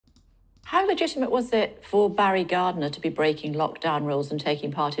How legitimate was it for Barry Gardiner to be breaking lockdown rules and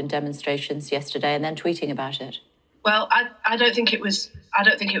taking part in demonstrations yesterday and then tweeting about it? Well, I don't think it was. I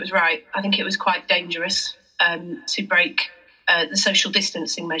don't think it was right. I think it was quite dangerous to break the social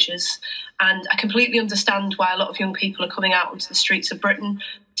distancing measures, and I completely understand why a lot of young people are coming out onto the streets of Britain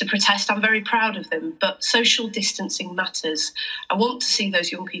to protest. I'm very proud of them, but social distancing matters. I want to see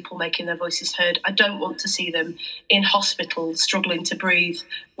those young people making their voices heard. I don't want to see them in hospital struggling to breathe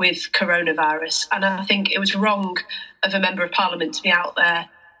with coronavirus. And I think it was wrong of a Member of Parliament to be out there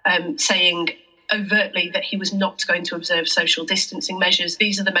saying overtly that he was not going to observe social distancing measures.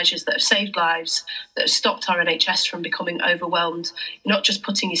 These are the measures that have saved lives, that have stopped our NHS from becoming overwhelmed. You're not just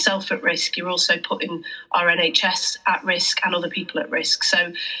putting yourself at risk, you're also putting our NHS at risk and other people at risk. So,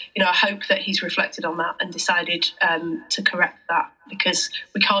 I hope that he's reflected on that and decided to correct that, because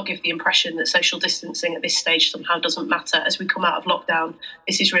we can't give the impression that social distancing at this stage somehow doesn't matter as we come out of lockdown.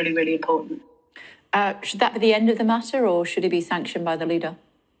 This is really, really important. Should that be the end of the matter, or should he be sanctioned by the leader?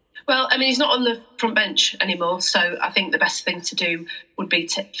 Well, he's not on the front bench anymore, so I think the best thing to do would be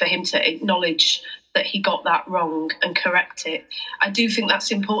for him to acknowledge that he got that wrong and correct it. I do think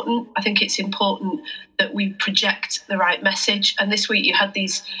that's important. I think it's important that we project the right message. And this week you had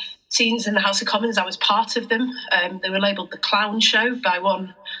these scenes in the House of Commons. I was part of them. They were labelled the clown show by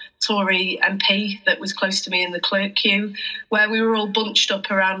one Tory MP that was close to me in the queue, where we were all bunched up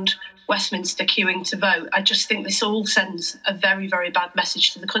around Westminster queuing to vote. I just think this all sends a very, very bad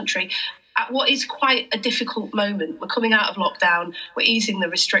message to the country at what is quite a difficult moment. We're coming out of lockdown, we're easing the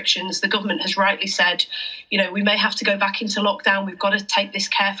restrictions. The government has rightly said, we may have to go back into lockdown. We've got to take this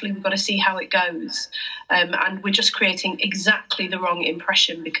carefully. We've got to see how it goes. And we're just creating exactly the wrong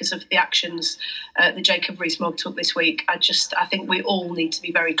impression because of the actions that Jacob Rees-Mogg took this week. I think we all need to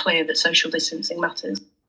be very clear that social distancing matters.